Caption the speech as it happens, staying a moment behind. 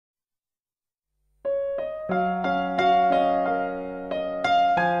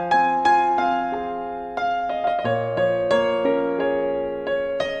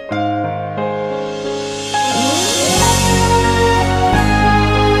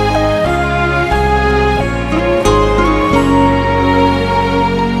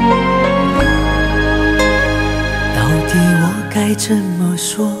这么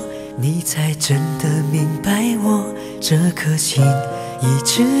说，你才真的明白我这颗心一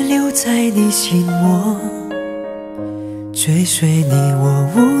直留在你心窝。追随你我，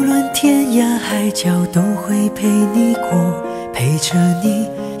无论天涯海角都会陪你过，陪着你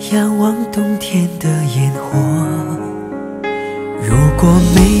仰望冬天的烟火。如果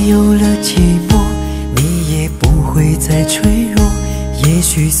没有了寂寞，你也不会再脆弱，也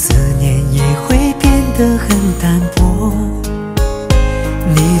许思念也会变得很淡薄。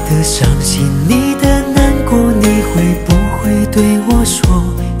你的伤心，你的难过，你会不会对我说？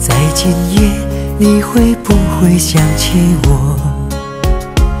在今夜，你会不会想起我？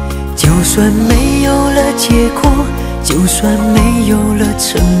就算没有了结果，就算没有了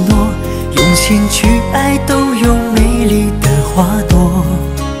承诺，用心去爱都有美丽的花朵。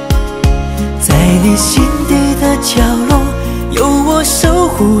在你心底的角落，有我守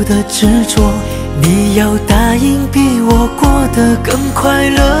护的执着，你要答应比我过得更快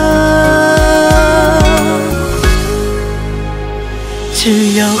乐。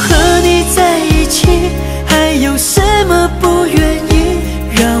只要和你在一起，还有什么不愿意？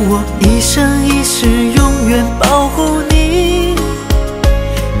让我一生一世永远保护你。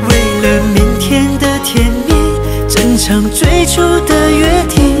为了明天的甜蜜，珍藏最初的约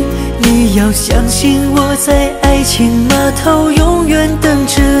定，你要相信我在爱情码头永远等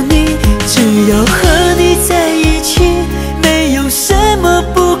着你。只要和你在一起，没有什么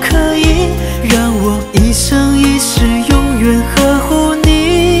不可以，让我一生一世永远呵护你。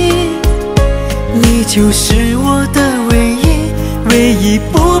你就是我的唯一，唯一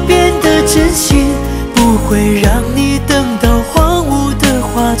不变的真心，不会让你等到荒芜的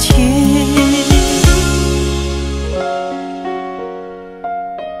花期。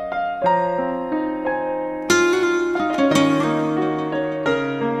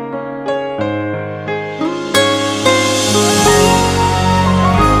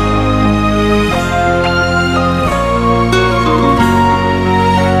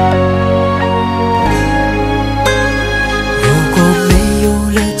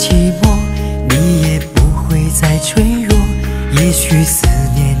也许思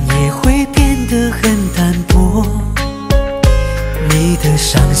念也会变得很淡薄。你的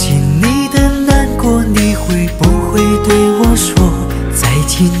伤心，你的难过，你会不会对我说？在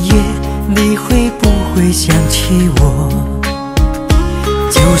今夜，你会不会想起我？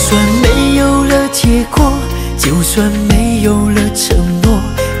就算没有了结果，就算没有了承诺，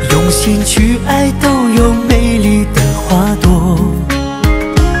用心去爱都有美丽的花朵。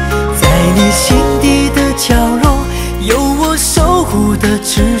在你心底的角落，有我守护的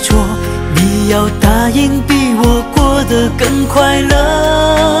执着，你要答应比我过得更快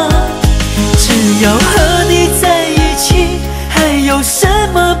乐。只要和你在一起，还有什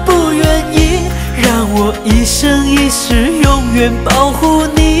么不愿意？让我一生一世永远保护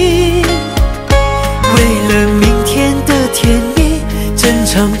你。为了明天的甜蜜，珍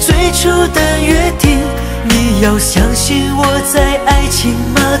藏最初的约定，你要相信我在爱情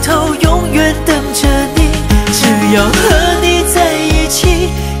码头永远等着你。只要和